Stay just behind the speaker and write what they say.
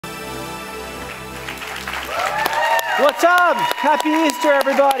What's up? Happy Easter,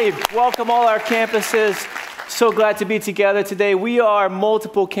 everybody. Welcome all our campuses. So glad to be together today. We are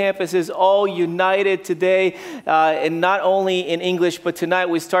multiple campuses all united today, and not only in English, but tonight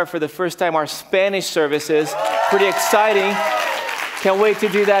we start for the first time our Spanish services. Pretty exciting. Can't wait to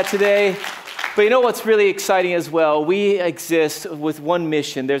do that today. But you know what's really exciting as well? We exist with one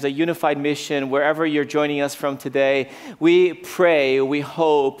mission. There's a unified mission wherever you're joining us from today. We pray, we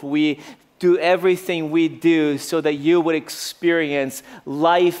hope, we do everything we do so that you would experience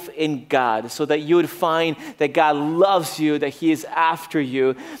life in God, so that you would find that God loves you, that He is after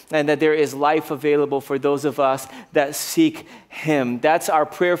you, and that there is life available for those of us that seek Him. That's our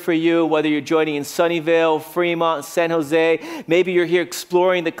prayer for you, whether you're joining in Sunnyvale, Fremont, San Jose. Maybe you're here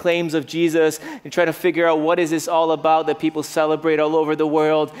exploring the claims of Jesus and trying to figure out what is this all about that people celebrate all over the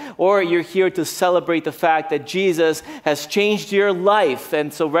world, or you're here to celebrate the fact that Jesus has changed your life,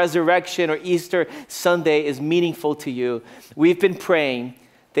 and so resurrection or Easter Sunday is meaningful to you. We've been praying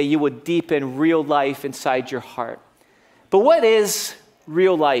that you would deepen real life inside your heart. But what is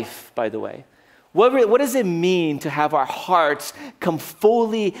real life, by the way? What does it mean to have our hearts come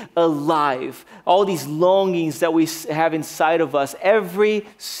fully alive? All these longings that we have inside of us, every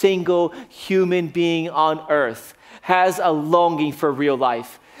single human being on earth has a longing for real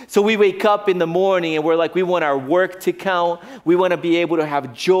life. So we wake up in the morning and we're like, we want our work to count. We want to be able to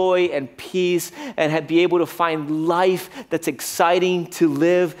have joy and peace and be able to find life that's exciting to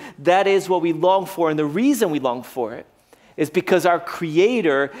live. That is what we long for. And the reason we long for it is because our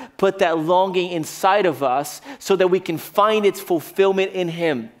Creator put that longing inside of us so that we can find its fulfillment in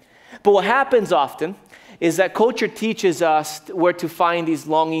Him. But what happens often is that culture teaches us where to find these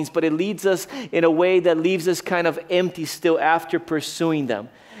longings, but it leads us in a way that leaves us kind of empty still after pursuing them.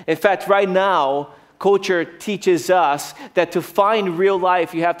 In fact, right now, culture teaches us that to find real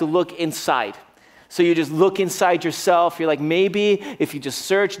life, you have to look inside. So you just look inside yourself. You're like, maybe if you just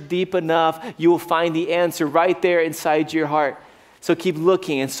search deep enough, you will find the answer right there inside your heart. So keep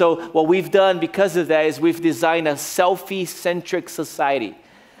looking. And so what we've done because of that is we've designed a selfie-centric society,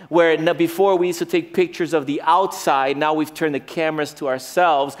 where before we used to take pictures of the outside, now we've turned the cameras to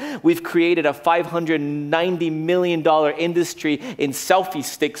ourselves. We've created a $590 million industry in selfie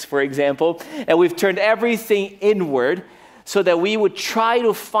sticks, for example, and we've turned everything inward so that we would try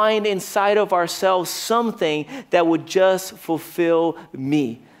to find inside of ourselves something that would just fulfill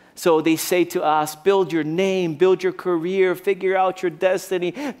me. So they say to us, build your name, build your career, figure out your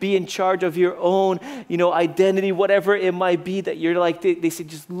destiny, be in charge of your own, identity, whatever it might be that you're like. They say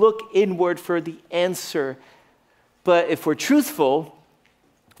just look inward for the answer. But if we're truthful,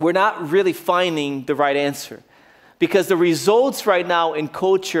 we're not really finding the right answer, because the results right now in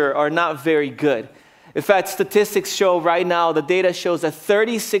culture are not very good. In fact, statistics show right now, the data shows that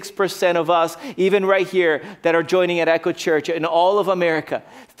 36% of us, even right here, that are joining at Echo.Church in all of America,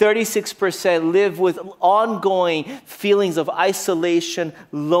 36% live with ongoing feelings of isolation,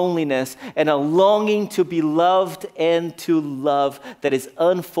 loneliness, and a longing to be loved and to love that is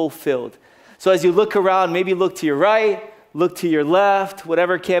unfulfilled. So as you look around, maybe look to your right, look to your left,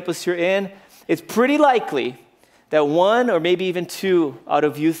 whatever campus you're in, it's pretty likely that one or maybe even two out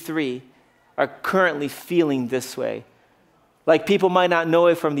of you three are currently feeling this way. Like people might not know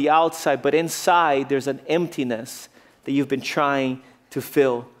it from the outside, but inside there's an emptiness that you've been trying to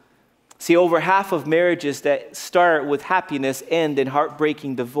fill. See, over half of marriages that start with happiness end in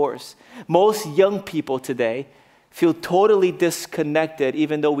heartbreaking divorce. Most young people today feel totally disconnected,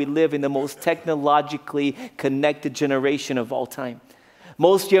 even though we live in the most technologically connected generation of all time.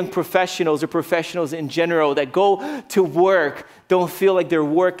 Most young professionals or professionals in general that go to work don't feel like their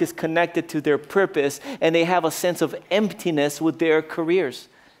work is connected to their purpose, and they have a sense of emptiness with their careers.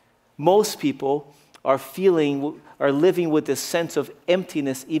 Most people are living with this sense of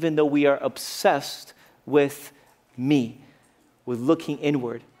emptiness, even though we are obsessed with me, with looking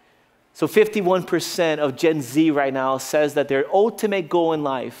inward. So 51% of Gen Z right now says that their ultimate goal in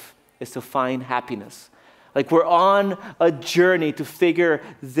life is to find happiness. Like we're on a journey to figure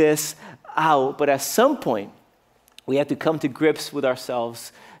this out. But at some point, we have to come to grips with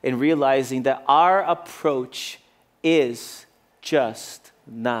ourselves in realizing that our approach is just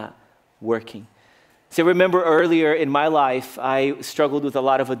not working. So remember earlier in my life, I struggled with a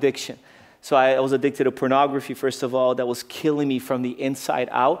lot of addiction. So I was addicted to pornography, first of all. That was killing me from the inside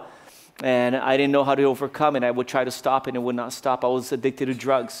out. And I didn't know how to overcome it. I would try to stop it and it would not stop. I was addicted to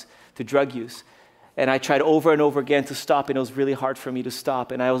drugs, to drug use. And I tried over and over again to stop, and it was really hard for me to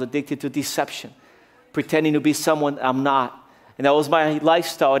stop. And I was addicted to deception, pretending to be someone I'm not. And that was my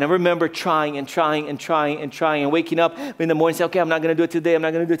lifestyle. And I remember trying and waking up in the morning and saying, okay, I'm not going to do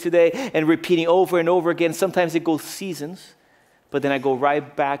it today, and repeating over and over again. Sometimes it goes seasons, but then I go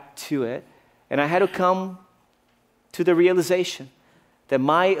right back to it. And I had to come to the realization that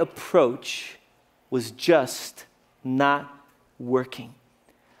my approach was just not working.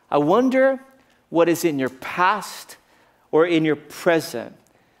 I wonder what is in your past or in your present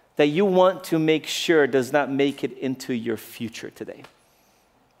that you want to make sure does not make it into your future today.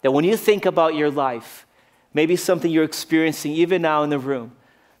 That when you think about your life, maybe something you're experiencing even now in the room,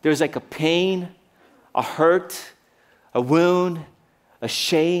 there's like a pain, a hurt, a wound, a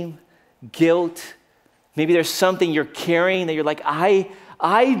shame, guilt. Maybe there's something you're carrying that you're like,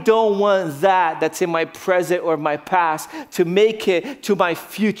 I don't want that's in my present or my past to make it to my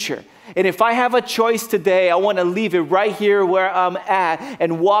future. And if I have a choice today, I want to leave it right here where I'm at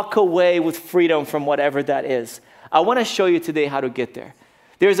and walk away with freedom from whatever that is. I want to show you today how to get there.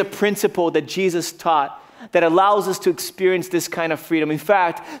 There's a principle that Jesus taught that allows us to experience this kind of freedom. In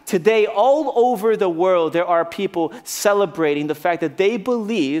fact, today all over the world, there are people celebrating the fact that they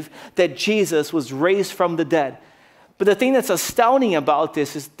believe that Jesus was raised from the dead. But the thing that's astounding about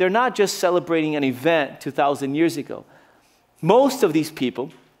this is they're not just celebrating an event 2,000 years ago. Most of these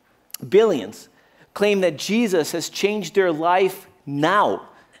people, billions, claim that Jesus has changed their life now.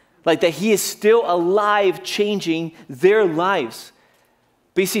 Like that he is still alive, changing their lives.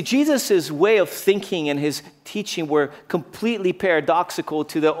 But you see, Jesus' way of thinking and his teaching were completely paradoxical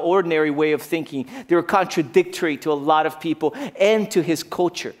to the ordinary way of thinking. They were contradictory to a lot of people and to his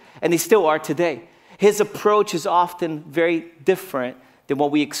culture. And they still are today. His approach is often very different than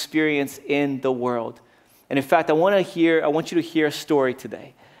what we experience in the world. And in fact, I want you to hear a story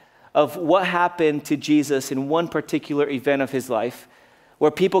today of what happened to Jesus in one particular event of his life,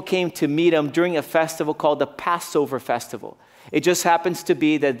 where people came to meet him during a festival called the Passover Festival. It just happens to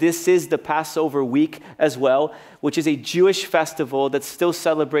be that this is the Passover week as well, which is a Jewish festival that's still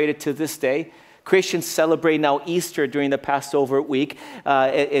celebrated to this day. Christians celebrate now Easter during the Passover week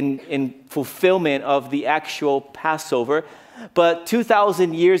in fulfillment of the actual Passover. But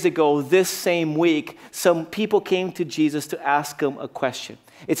 2,000 years ago, this same week, some people came to Jesus to ask him a question.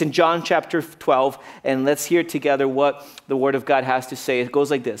 It's in John chapter 12, and let's hear together what the Word of God has to say. It goes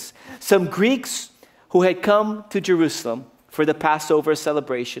like this. Some Greeks who had come to Jerusalem for the Passover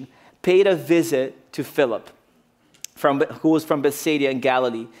celebration paid a visit to Philip, who was from Bethsaida in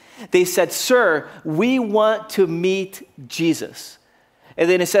Galilee. They said, "Sir, we want to meet Jesus." And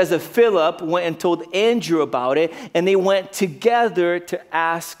then it says that Philip went and told Andrew about it, and they went together to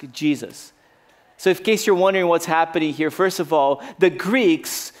ask Jesus. So in case you're wondering what's happening here, first of all, the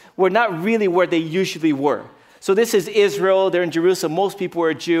Greeks were not really where they usually were. So this is Israel, they're in Jerusalem, most people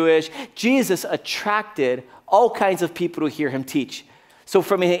were Jewish. Jesus attracted all kinds of people to hear him teach. So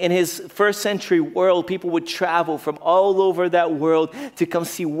in his first century world, people would travel from all over that world to come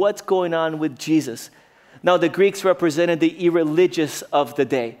see what's going on with Jesus. Now, the Greeks represented the irreligious of the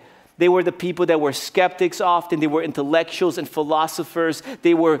day. They were the people that were skeptics often. They were intellectuals and philosophers.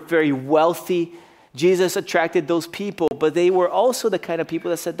 They were very wealthy. Jesus attracted those people, but they were also the kind of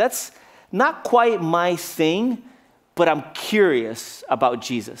people that said, that's not quite my thing, but I'm curious about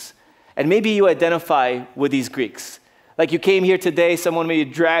Jesus. And maybe you identify with these Greeks. Like you came here today, someone maybe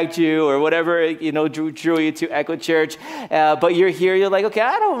dragged you or whatever, drew you to Echo.Church. But you're here, you're like, okay,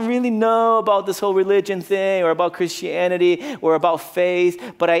 I don't really know about this whole religion thing or about Christianity or about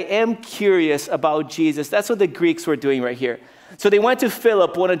faith, but I am curious about Jesus. That's what the Greeks were doing right here. So they went to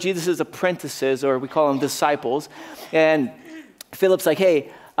Philip, one of Jesus' apprentices, or we call them disciples. And Philip's like,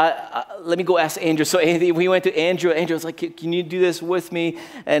 hey, let me go ask Andrew. So we went to Andrew. Andrew was like, can you do this with me?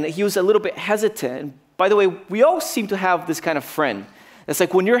 And he was a little bit hesitant. By the way, we all seem to have this kind of friend. It's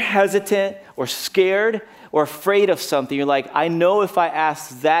like when you're hesitant or scared or afraid of something, you're like, I know if I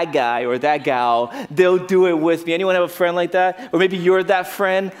ask that guy or that gal, they'll do it with me. Anyone have a friend like that? Or maybe you're that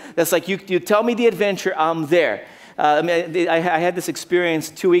friend that's like, you tell me the adventure, I'm there. I had this experience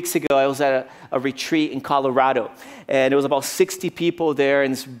 2 weeks ago. I was at a retreat in Colorado, and there was about 60 people there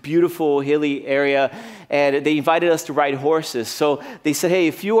in this beautiful hilly area, and they invited us to ride horses. So they said, hey,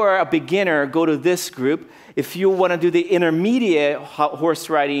 if you are a beginner, go to this group. If you want to do the intermediate horse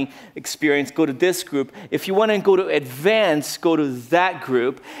riding experience, go to this group. If you want to go to advanced, go to that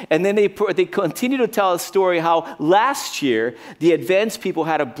group. And then they continue to tell a story how last year, the advanced people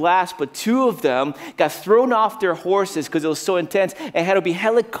had a blast, but 2 of them got thrown off their horses because it was so intense and had to be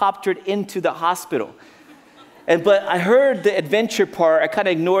helicoptered into the hospital. But I heard the adventure part. I kind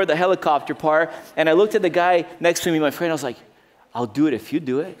of ignored the helicopter part. And I looked at the guy next to me, my friend. I was like, I'll do it if you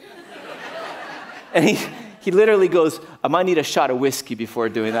do it. And He literally goes, I might need a shot of whiskey before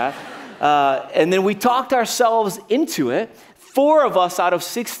doing that. And then we talked ourselves into it. 4 of us out of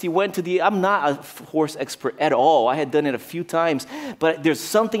 60 went to I'm not a horse expert at all. I had done it a few times, but there's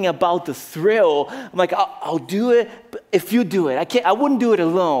something about the thrill. I'm like, I'll do it if you do it. I wouldn't do it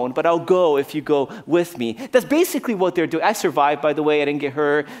alone, but I'll go if you go with me. That's basically what they're doing. I survived, by the way. I didn't get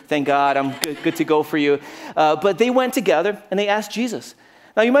hurt. Thank God. I'm good to go for you. But they went together and they asked Jesus.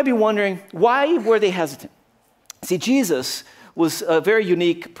 Now, you might be wondering, why were they hesitant? See, Jesus was a very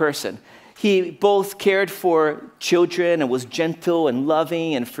unique person. He both cared for children and was gentle and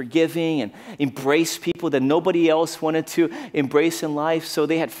loving and forgiving and embraced people that nobody else wanted to embrace in life, so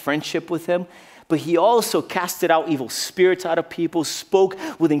they had friendship with him. But he also casted out evil spirits out of people, spoke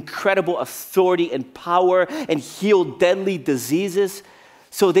with incredible authority and power, and healed deadly diseases.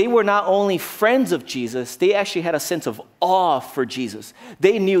 So they were not only friends of Jesus, they actually had a sense of awe for Jesus.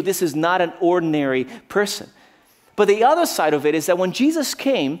 They knew this is not an ordinary person. But the other side of it is that when Jesus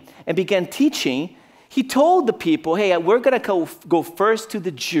came and began teaching, he told the people, hey, we're going to go first to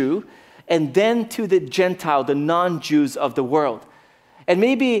the Jew and then to the Gentile, the non-Jews of the world. And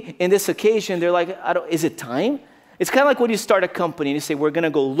maybe in this occasion, they're like, is it time? It's kind of like when you start a company and you say, we're going to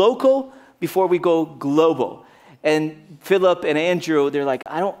go local before we go global. And Philip and Andrew, they're like,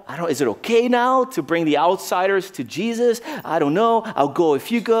 is it okay now to bring the outsiders to Jesus? I don't know. I'll go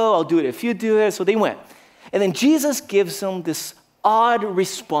if you go. I'll do it if you do it. So they went. And then Jesus gives them this odd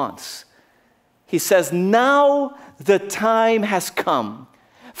response. He says, now the time has come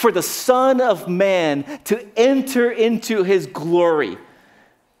for the Son of Man to enter into his glory.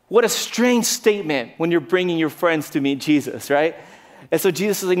 What a strange statement when you're bringing your friends to meet Jesus, right? And so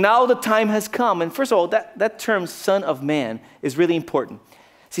Jesus is like, now the time has come. And first of all, that term, Son of Man, is really important.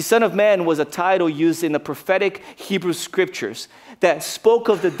 See, Son of Man was a title used in the prophetic Hebrew scriptures that spoke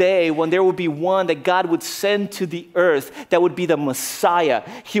of the day when there would be one that God would send to the earth that would be the Messiah.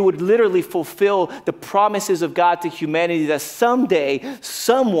 He would literally fulfill the promises of God to humanity, that someday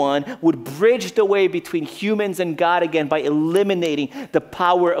someone would bridge the way between humans and God again by eliminating the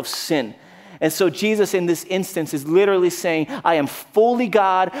power of sin. And so Jesus in this instance is literally saying, I am fully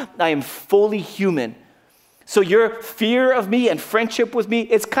God, I am fully human. So your fear of me and friendship with me,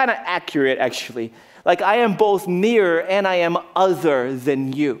 it's kind of accurate, actually. Like, I am both near and I am other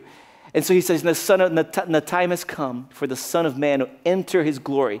than you. And so he says, the time has come for the Son of Man to enter his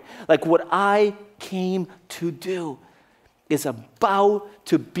glory. Like, what I came to do is about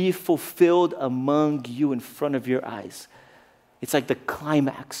to be fulfilled among you in front of your eyes. It's like the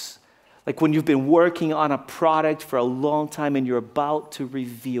climax. Like when you've been working on a product for a long time and you're about to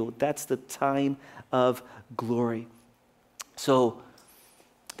reveal. That's the time of glory. So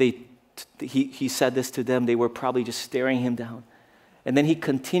he said this to them. They were probably just staring him down. And then he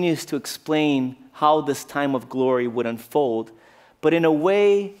continues to explain how this time of glory would unfold, but in a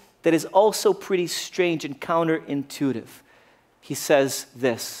way that is also pretty strange and counterintuitive. He says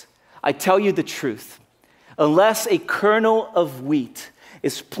this, I tell you the truth, unless a kernel of wheat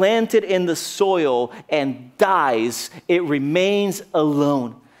is planted in the soil and dies, it remains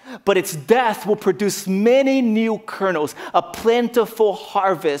alone. But its death will produce many new kernels, a plentiful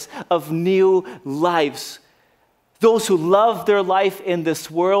harvest of new lives. Those who love their life in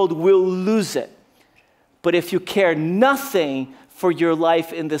this world will lose it. But if you care nothing for your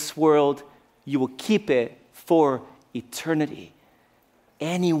life in this world, you will keep it for eternity.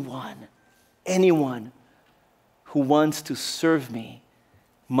 Anyone who wants to serve me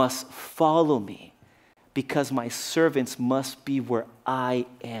must follow me, because my servants must be where I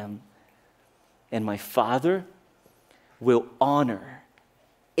am. And my Father will honor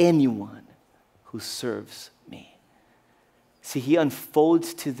anyone who serves me. See, he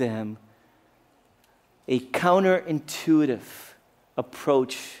unfolds to them a counterintuitive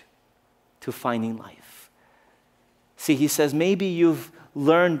approach to finding life. See, he says, maybe you've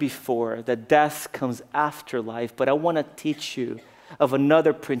learned before that death comes after life, but I want to teach you of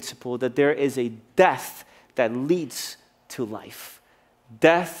another principle, that there is a death that leads to life.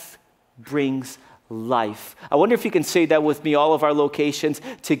 Death brings life. I wonder if you can say that with me, all of our locations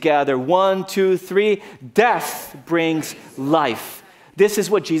together. 1, 2, 3. Death brings life. This is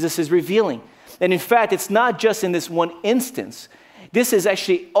what Jesus is revealing. And in fact, it's not just in this one instance. This is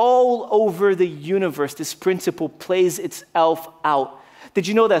actually all over the universe. This principle plays itself out. Did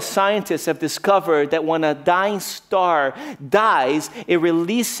you know that scientists have discovered that when a dying star dies, it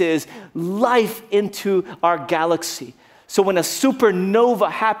releases life into our galaxy? So when a supernova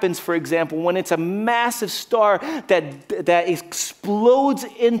happens, for example, when it's a massive star that explodes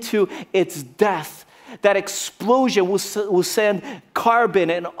into its death, That explosion will send carbon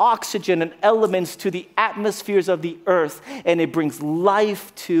and oxygen and elements to the atmospheres of the earth, and it brings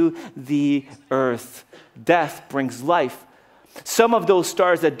life to the earth. Death brings life. Some of those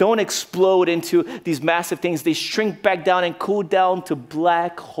stars that don't explode into these massive things, they shrink back down and cool down to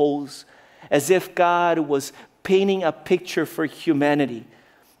black holes, as if God was painting a picture for humanity,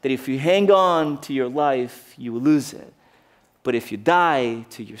 that if you hang on to your life, you will lose it. But if you die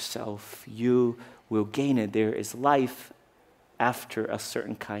to yourself, you will gain it. There is life after a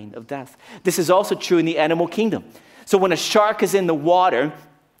certain kind of death. This is also true in the animal kingdom. So when a shark is in the water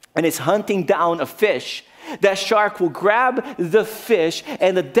and it's hunting down a fish, that shark will grab the fish,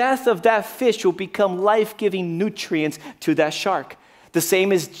 and the death of that fish will become life-giving nutrients to that shark. The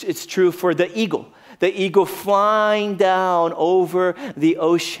same is it's true for the eagle. The eagle flying down over the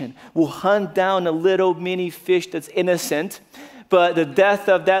ocean will hunt down a little mini fish that's innocent, but the death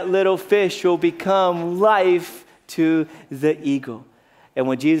of that little fish will become life to the eagle. And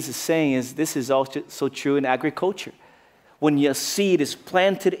what Jesus is saying is this is also true in agriculture. When a seed is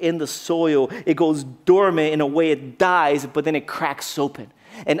planted in the soil, it goes dormant in a way, it dies, but then it cracks open.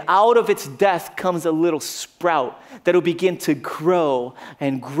 And out of its death comes a little sprout that will begin to grow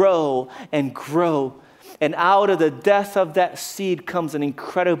and grow and grow. And out of the death of that seed comes an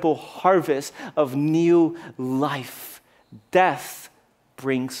incredible harvest of new life. Death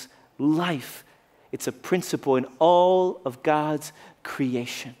brings life. It's a principle in all of God's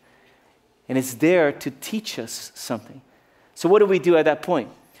creation. And it's there to teach us something. So what do we do at that point?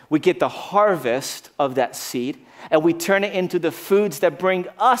 We get the harvest of that seed, and we turn it into the foods that bring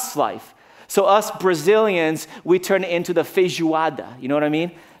us life. So us Brazilians, we turn it into the feijoada. You know what I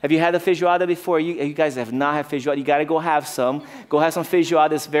mean? Have you had the feijoada before? You guys have not had feijoada. You got to go have some. Go have some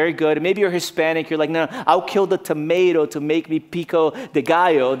feijoada. It's very good. Maybe you're Hispanic. You're like, no, I'll kill the tomato to make me pico de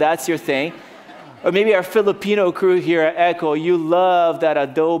gallo. That's your thing. Or maybe our Filipino crew here at Echo, you love that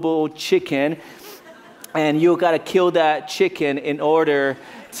adobo chicken, and you got to kill that chicken in order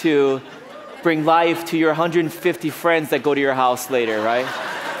to bring life to your 150 friends that go to your house later, right?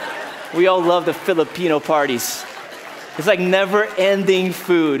 We all love the Filipino parties. It's like never-ending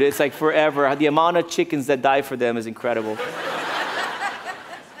food. It's like forever. The amount of chickens that die for them is incredible.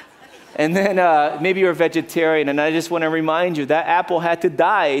 And then maybe you're a vegetarian, and I just want to remind you that apple had to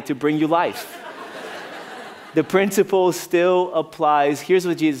die to bring you life. The principle still applies. Here's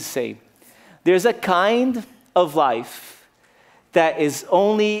what Jesus is saying. There's a kind of life that is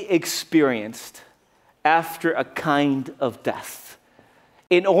only experienced after a kind of death.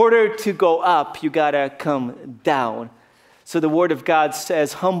 In order to go up, you gotta come down. So the word of God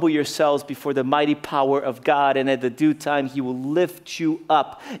says, humble yourselves before the mighty power of God, and at the due time, he will lift you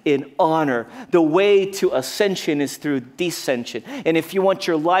up in honor. The way to ascension is through descension. And if you want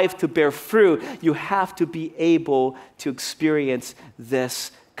your life to bear fruit, you have to be able to experience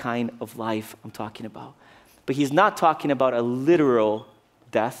this kind of life I'm talking about. But he's not talking about a literal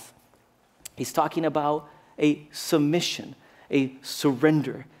death. He's talking about a submission, a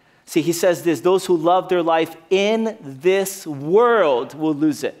surrender. See, he says this, those who love their life in this world will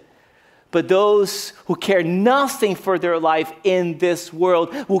lose it. But those who care nothing for their life in this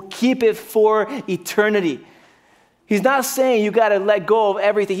world will keep it for eternity. He's not saying you got to let go of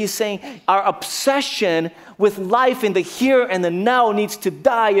everything. He's saying our obsession with life in the here and the now needs to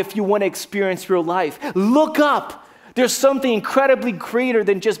die if you want to experience real life. Look up. There's something incredibly greater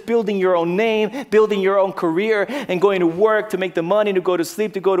than just building your own name, building your own career, and going to work to make the money, to go to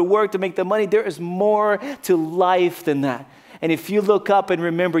sleep, to go to work, to make the money. There is more to life than that. And if you look up and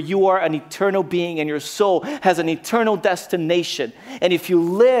remember you are an eternal being and your soul has an eternal destination, and if you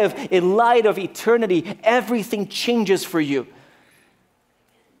live in light of eternity, everything changes for you.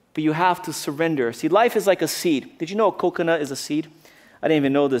 But you have to surrender. See, life is like a seed. Did you know a coconut is a seed? I didn't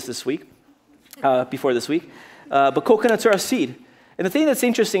even know this week, before this week. But coconuts are a seed. And the thing that's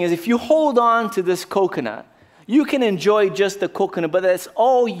interesting is if you hold on to this coconut, you can enjoy just the coconut, but that's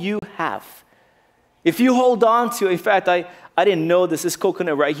all you have. If you hold on to, in fact, I didn't know this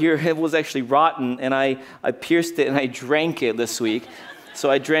coconut right here, it was actually rotten, and I pierced it and I drank it this week. So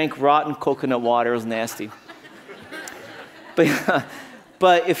I drank rotten coconut water. It was nasty.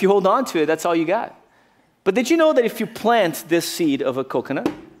 But if you hold on to it, that's all you got. But did you know that if you plant this seed of a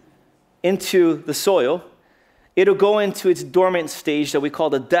coconut into the soil, it'll go into its dormant stage that we call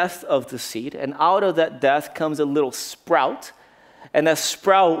the death of the seed, and out of that death comes a little sprout, and that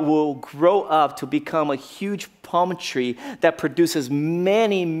sprout will grow up to become a huge palm tree that produces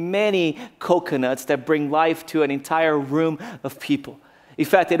many, many coconuts that bring life to an entire room of people. In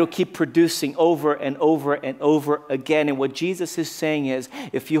fact, it'll keep producing over and over and over again. And what Jesus is saying is,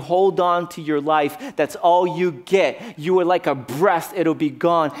 if you hold on to your life, that's all you get. You are like a breath, it'll be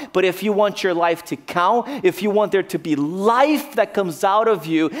gone. But if you want your life to count, if you want there to be life that comes out of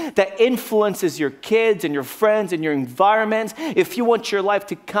you, that influences your kids and your friends and your environments, if you want your life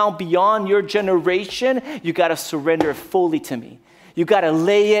to count beyond your generation, you got to surrender fully to me. You got to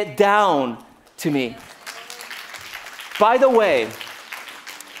lay it down to me. By the way,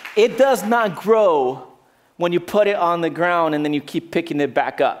 it does not grow when you put it on the ground and then you keep picking it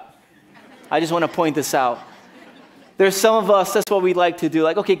back up. I just want to point this out. There's some of us, that's what we like to do.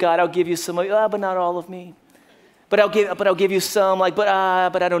 Like, okay, God, I'll give you some, but not all of me. But I'll give you some, but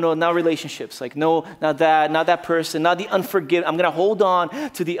I don't know, not relationships. Like, no, not that person, not the unforgiveness. I'm going to hold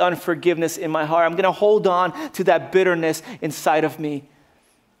on to the unforgiveness in my heart. I'm going to hold on to that bitterness inside of me.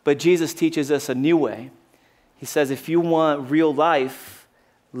 But Jesus teaches us a new way. He says, if you want real life,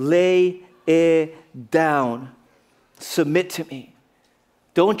 lay it down. Submit to me.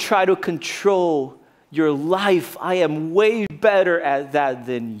 Don't try to control your life. I am way better at that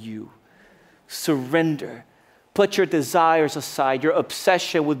than you. Surrender. Put your desires aside, your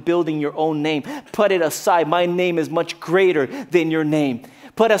obsession with building your own name. Put it aside. My name is much greater than your name.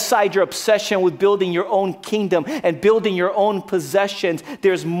 Put aside your obsession with building your own kingdom and building your own possessions.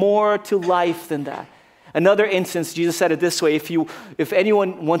 There's more to life than that. Another instance, Jesus said it this way, if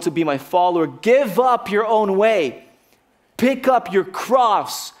anyone wants to be my follower, give up your own way. Pick up your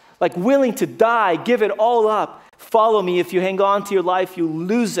cross, like willing to die, give it all up. Follow me. If you hang on to your life, you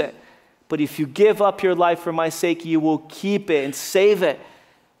lose it. But if you give up your life for my sake, you will keep it and save it.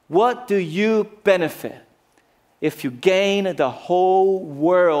 What do you benefit if you gain the whole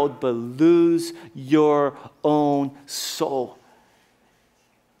world but lose your own soul?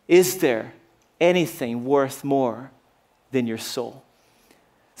 Is there anything worth more than your soul?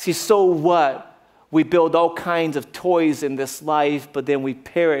 See, so what? We build all kinds of toys in this life, but then we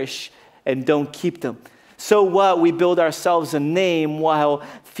perish and don't keep them. So what? We build ourselves a name while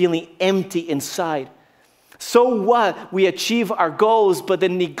feeling empty inside. So what? We achieve our goals, but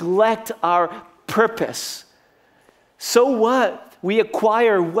then neglect our purpose. So what? We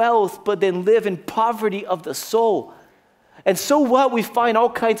acquire wealth, but then live in poverty of the soul. And so what? We find all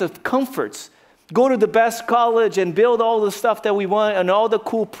kinds of comforts. Go to the best college and build all the stuff that we want and all the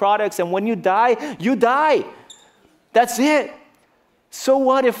cool products. And when you die, you die. That's it. So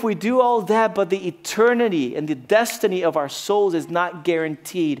what if we do all that, but the eternity and the destiny of our souls is not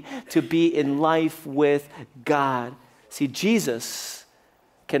guaranteed to be in life with God? See, Jesus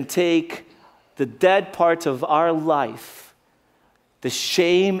can take the dead parts of our life, the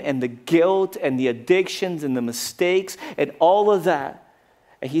shame and the guilt and the addictions and the mistakes and all of that.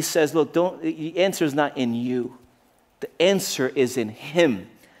 And he says, look, the answer is not in you. The answer is in him.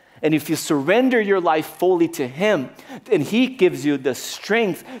 And if you surrender your life fully to him, then he gives you the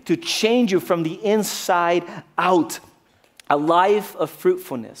strength to change you from the inside out. A life of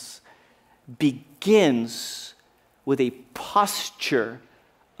fruitfulness begins with a posture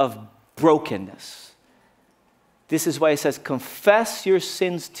of brokenness. This is why it says, confess your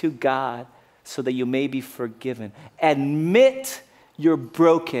sins to God so that you may be forgiven. Admit you're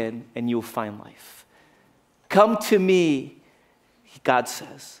broken and you'll find life. Come to me, God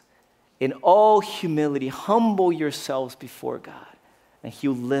says, in all humility, humble yourselves before God, and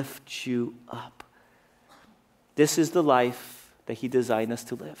he'll lift you up. This is the life that he designed us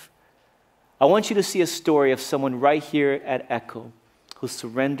to live. I want you to see a story of someone right here at Echo who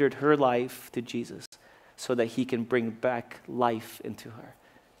surrendered her life to Jesus so that he can bring back life into her.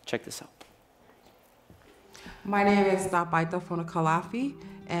 Check this out. My name is Dapaita Fonakalafi,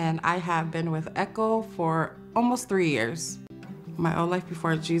 and I have been with Echo for almost 3 years. My old life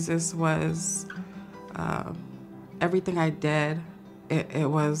before Jesus was everything I did. It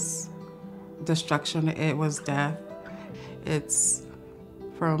was destruction. It was death. It's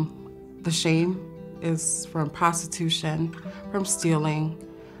from the shame, is from prostitution, from stealing,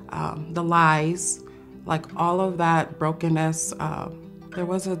 the lies, like all of that brokenness. There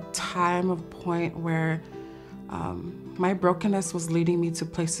was a point where my brokenness was leading me to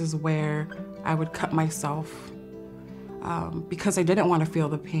places where I would cut myself because I didn't want to feel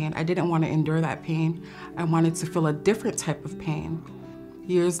the pain. I didn't want to endure that pain. I wanted to feel a different type of pain.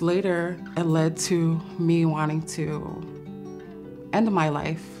 Years later, it led to me wanting to end my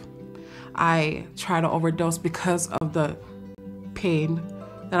life. I tried to overdose because of the pain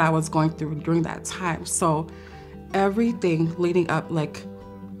that I was going through during that time. So everything leading up, like,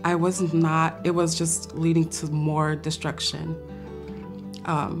 it was just leading to more destruction.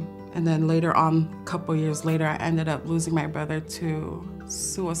 And then later on, a couple years later, I ended up losing my brother to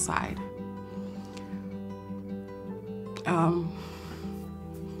suicide.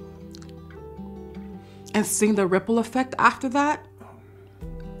 And seeing the ripple effect after that,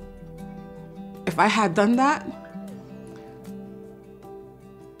 if I had done that,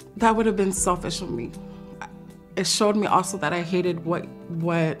 that would have been selfish of me. It showed me also that I hated who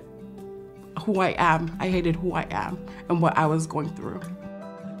I am. I hated who I am and what I was going through.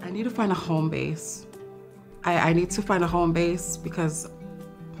 I need to find a home base. I need to find a home base because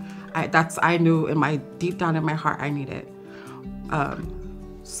I knew deep down in my heart I need it.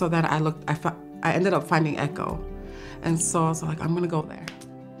 So then I ended up finding Echo. And so I was like, I'm gonna go there.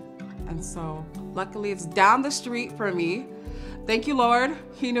 And so luckily it's down the street from me. Thank you, Lord.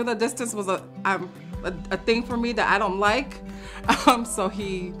 He knew the distance was a thing for me that I don't like. So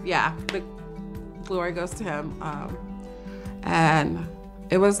the glory goes to him. And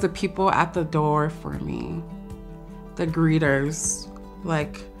it was the people at the door for me, the greeters.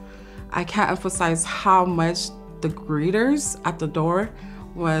 Like, I can't emphasize how much the greeters at the door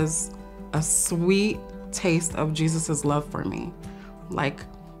was a sweet taste of Jesus's love for me. Like,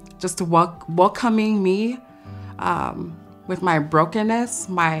 just welcoming me with my brokenness,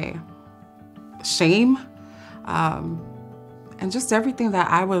 my shame, and just everything that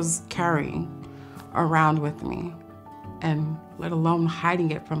I was carrying around with me, and let alone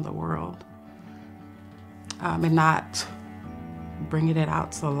hiding it from the world, and not bringing it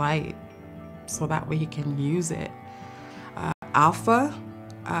out to the light so that way he can use it. Alpha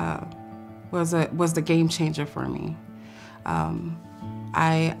was the game changer for me.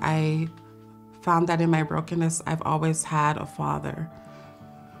 I found that in my brokenness, I've always had a father,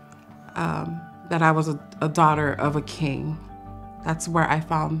 that I was a daughter of a king. That's where I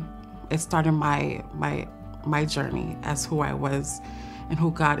found it started my journey as who I was and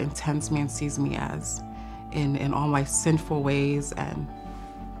who God intends me and sees me as in all my sinful ways and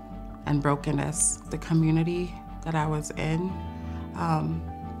brokenness. The community that I was in,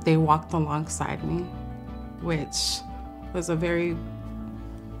 they walked alongside me, which was a very,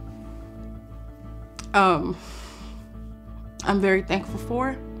 I'm very thankful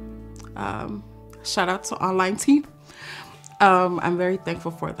for. Shout out to online team. I'm very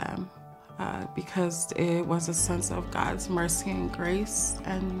thankful for them because it was a sense of God's mercy and grace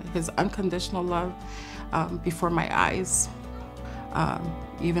and his unconditional love before my eyes.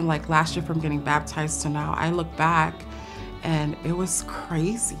 Even like last year from getting baptized to now, I look back and it was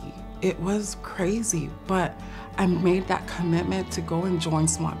crazy. It was crazy, but I made that commitment to go and join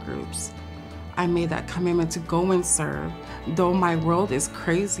small groups. I made that commitment to go and serve. Though my world is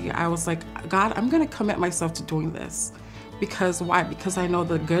crazy, I was like, God, I'm gonna commit myself to doing this. Because why? Because I know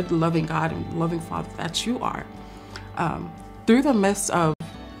the good, loving God and loving Father that you are. Through the midst of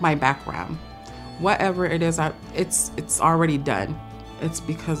my background, whatever it is, it's already done. It's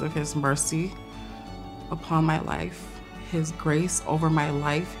because of his mercy upon my life, his grace over my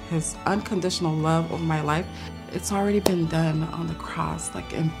life, his unconditional love over my life. It's already been done on the cross,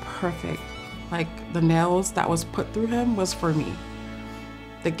 like imperfect. Like the nails that was put through him was for me.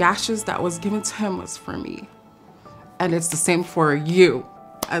 The gashes that was given to him was for me. And it's the same for you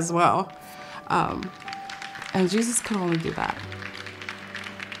as well. And Jesus can only do that.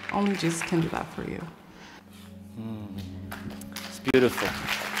 Only Jesus can do that for you. It's beautiful.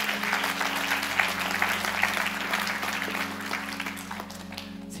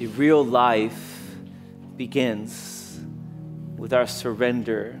 See, real life begins with our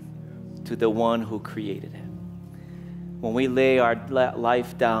surrender to the one who created it. When we lay our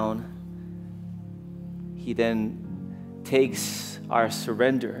life down, he then takes our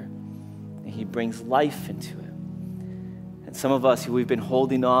surrender and he brings life into it. And some of us, we've been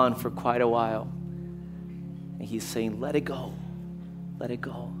holding on for quite a while. And he's saying, let it go. Let it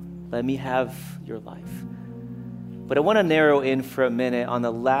go. Let me have your life. But I want to narrow in for a minute on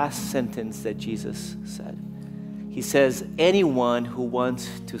the last sentence that Jesus said. He says, anyone who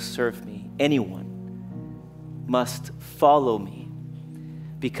wants to serve me, anyone, must follow me,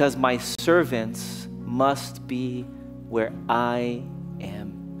 because my servants must be where I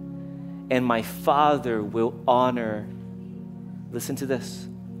am, and my Father will honor, listen to this,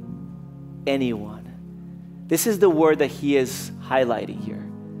 anyone. This is the word that he is highlighting here.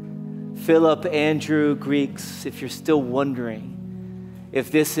 Philip, Andrew, Greeks, if you're still wondering if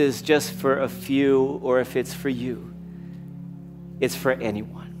this is just for a few or if it's for you, it's for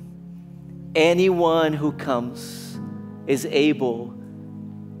anyone. Anyone who comes is able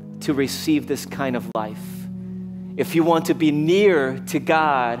to receive this kind of life. If you want to be near to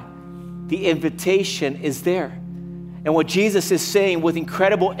God, the invitation is there. And what Jesus is saying with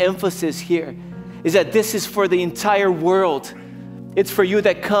incredible emphasis here is that this is for the entire world. It's for you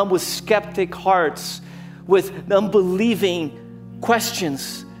that come with skeptic hearts, with unbelieving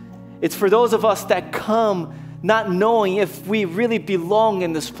questions. It's for those of us that come not knowing if we really belong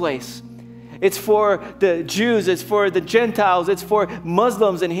in this place. It's for the Jews, it's for the Gentiles, it's for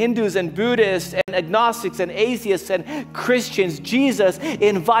Muslims and Hindus and Buddhists and agnostics and atheists and Christians. Jesus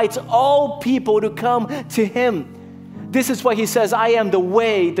invites all people to come to him. This is why he says, I am the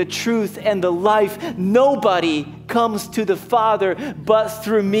way, the truth, and the life. Nobody comes to the Father but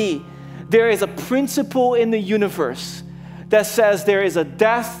through me. There is a principle in the universe that says there is a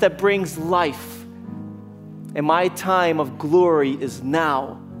death that brings life. And my time of glory is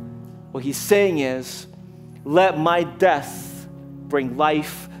now. What he's saying is, let my death bring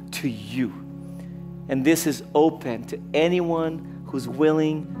life to you. And this is open to anyone who's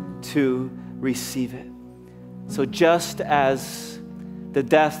willing to receive it. So just as the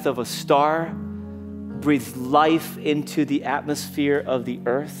death of a star breathes life into the atmosphere of the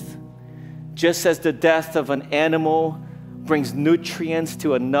earth, just as the death of an animal brings nutrients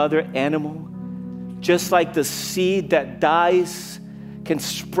to another animal, just like the seed that dies can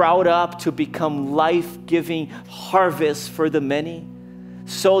sprout up to become life-giving harvest for the many,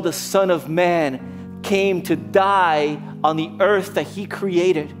 so the Son of Man came to die on the earth that he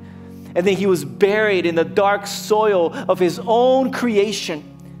created. And then he was buried in the dark soil of his own creation.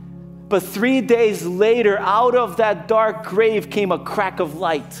 But 3 days later, out of that dark grave came a crack of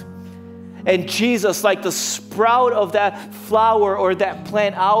light. And Jesus, like the sprout of that flower or that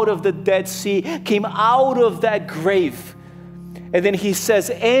plant out of the Dead Sea, came out of that grave. And then he says,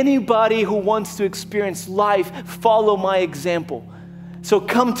 anybody who wants to experience life, follow my example. So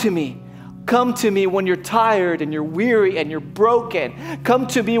come to me. Come to me when you're tired and you're weary and you're broken. Come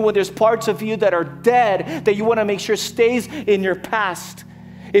to me when there's parts of you that are dead that you want to make sure stays in your past.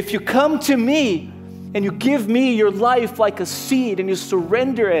 If you come to me and you give me your life like a seed and you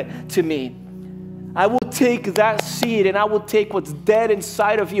surrender it to me, I will take that seed and I will take what's dead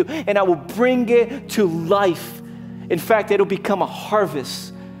inside of you and I will bring it to life. In fact, it'll become a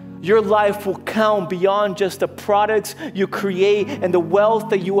harvest. Your life will count beyond just the products you create and the wealth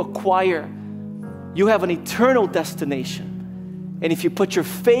that you acquire. You have an eternal destination. And if you put your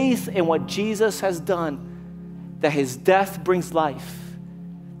faith in what Jesus has done, that his death brings life,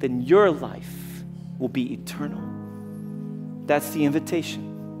 then your life will be eternal. That's the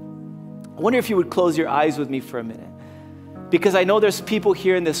invitation. I wonder if you would close your eyes with me for a minute. Because I know there's people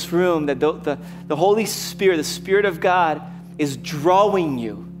here in this room that the Holy Spirit, the Spirit of God, is drawing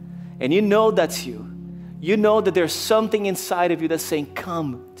you. And you know that's you. You know that there's something inside of you that's saying,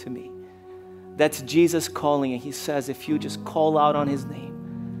 come to me. That's Jesus calling, and he says, if you just call out on his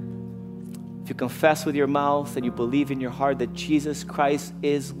name, if you confess with your mouth and you believe in your heart that Jesus Christ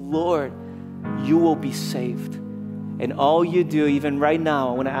is Lord, you will be saved. And all you do, even right now,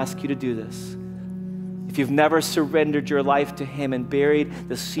 I want to ask you to do this. If you've never surrendered your life to him and buried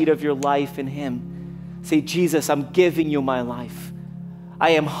the seed of your life in him, say, Jesus, I'm giving you my life.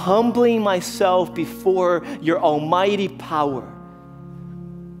 I am humbling myself before your almighty power.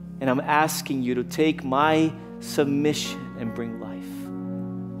 And I'm asking you to take my submission and bring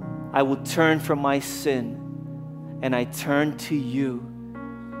life. I will turn from my sin and I turn to you.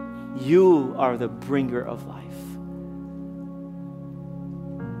 You are the bringer of life.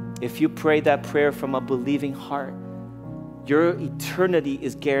 If you pray that prayer from a believing heart, your eternity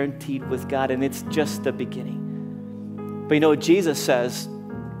is guaranteed with God, and it's just the beginning. But you know, Jesus says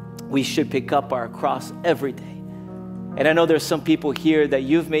we should pick up our cross every day. And I know there's some people here that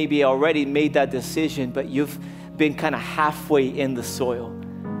you've maybe already made that decision, but you've been kind of halfway in the soil.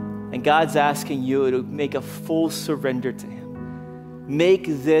 And God's asking you to make a full surrender to him. Make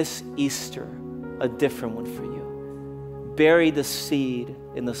this Easter a different one for you. Bury the seed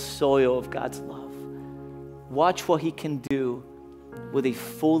in the soil of God's love. Watch what he can do with a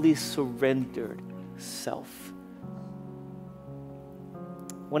fully surrendered self.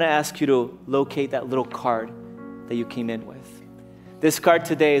 I want to ask you to locate that little card that you came in with. This card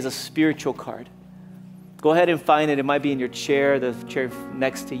today is a spiritual card. Go ahead and find it. It might be in your chair, the chair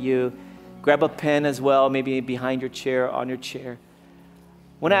next to you. Grab a pen as well, maybe behind your chair, on your chair.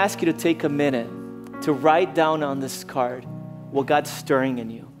 I want to ask you to take a minute to write down on this card what God's stirring in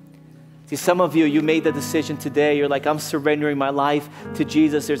you. See, some of you, you made the decision today. You're like, I'm surrendering my life to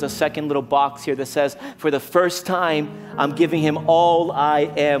Jesus. There's a second little box here that says, for the first time, I'm giving him all I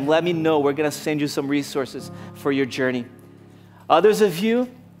am. Let me know. We're going to send you some resources for your journey. Others of you,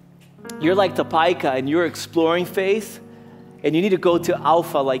 you're like Topeka and you're exploring faith, and you need to go to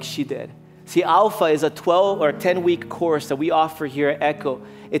Alpha like she did. See, Alpha is a 12 or 10-week course that we offer here at Echo.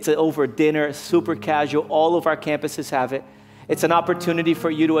 It's over dinner, super casual. All of our campuses have it. It's an opportunity for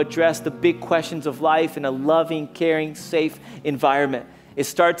you to address the big questions of life in a loving, caring, safe environment. It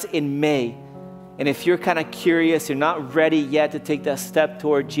starts in May. And if you're kind of curious, you're not ready yet to take that step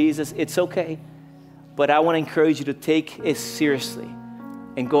toward Jesus, it's okay. But I want to encourage you to take it seriously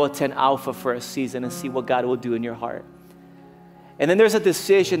and go attend Alpha for a season and see what God will do in your heart. And then there's a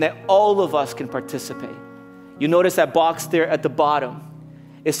decision that all of us can participate. You notice that box there at the bottom.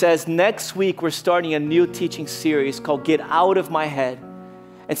 It says, next week we're starting a new teaching series called Get Out of My Head.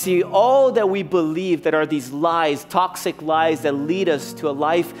 And see, all that we believe that are these lies, toxic lies that lead us to a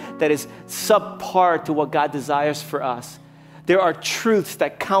life that is subpar to what God desires for us. There are truths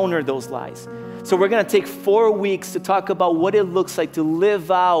that counter those lies. So we're going to take 4 weeks to talk about what it looks like to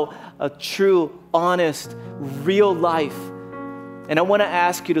live out a true, honest, real life. And I want to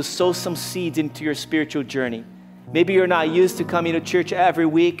ask you to sow some seeds into your spiritual journey. Maybe you're not used to coming to church every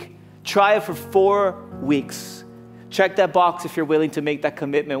week. Try it for 4 weeks. Check that box if you're willing to make that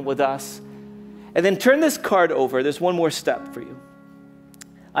commitment with us. And then turn this card over. There's one more step for you.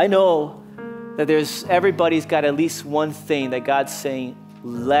 I know that everybody's got at least one thing that God's saying,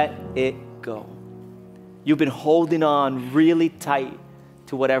 let it go. You've been holding on really tight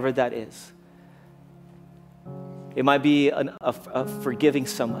to whatever that is. It might be forgiving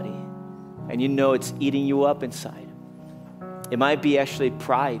somebody, and you know it's eating you up inside. It might be actually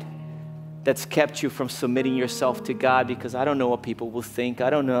pride that's kept you from submitting yourself to God because I don't know what people will think. I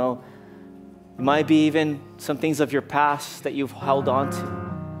don't know. It might be even some things of your past that you've held on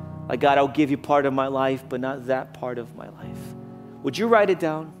to. Like, God, I'll give you part of my life, but not that part of my life. Would you write it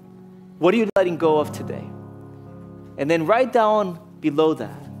down? What are you letting go of today? And then write down below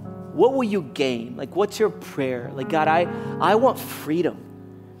that, what will you gain? Like, what's your prayer? Like, God, I want freedom.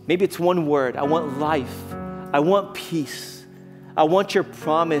 Maybe it's one word. I want life. I want peace. I want your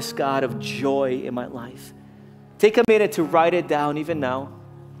promise, God, of joy in my life. Take a minute to write it down even now.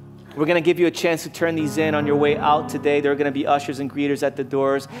 We're going to give you a chance to turn these in on your way out today. There are going to be ushers and greeters at the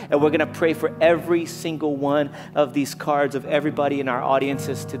doors, and we're going to pray for every single one of these cards of everybody in our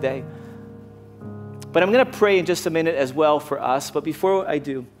audiences today. But I'm going to pray in just a minute as well for us. But before I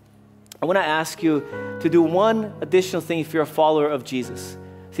do, I want to ask you to do one additional thing if you're a follower of Jesus.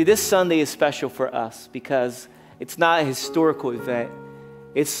 See, this Sunday is special for us because it's not a historical event.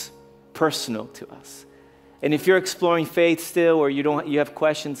 It's personal to us. And if you're exploring faith still, or you have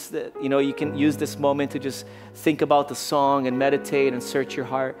questions, that you can use this moment to just think about the song and meditate and search your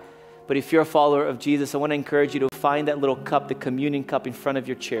heart. But if you're a follower of Jesus, I want to encourage you to find that little cup, the communion cup, in front of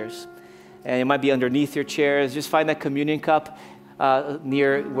your chairs. And it might be underneath your chairs. Just find that communion cup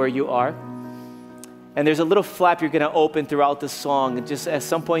near where you are. And there's a little flap you're going to open throughout the song. And just at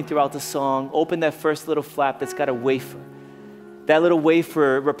some point throughout the song, open that first little flap that's got a wafer. That little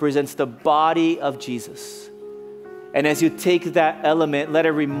wafer represents the body of Jesus. And as you take that element, let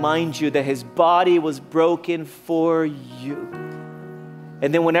it remind you that his body was broken for you.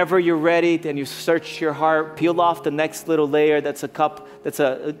 And then whenever you're ready and you search your heart, peel off the next little layer that's a cup, that's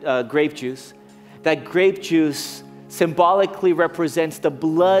a grape juice. That grape juice symbolically represents the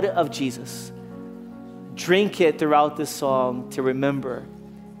blood of Jesus. Drink it throughout this song to remember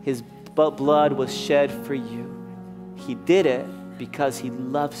his blood was shed for you. He did it because he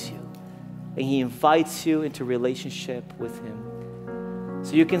loves you. And he invites you into relationship with him.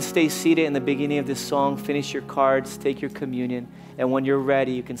 So you can stay seated in the beginning of this song, finish your cards, take your communion, and when you're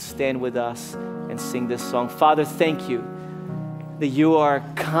ready, you can stand with us and sing this song. Father, thank you that you are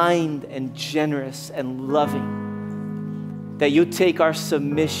kind and generous and loving, that you take our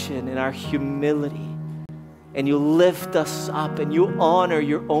submission and our humility, and you lift us up, and you honor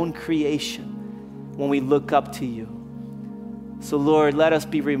your own creation when we look up to you. So Lord, let us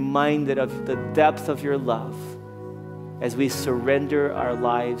be reminded of the depth of your love as we surrender our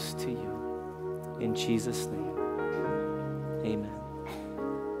lives to you. In Jesus' name, amen.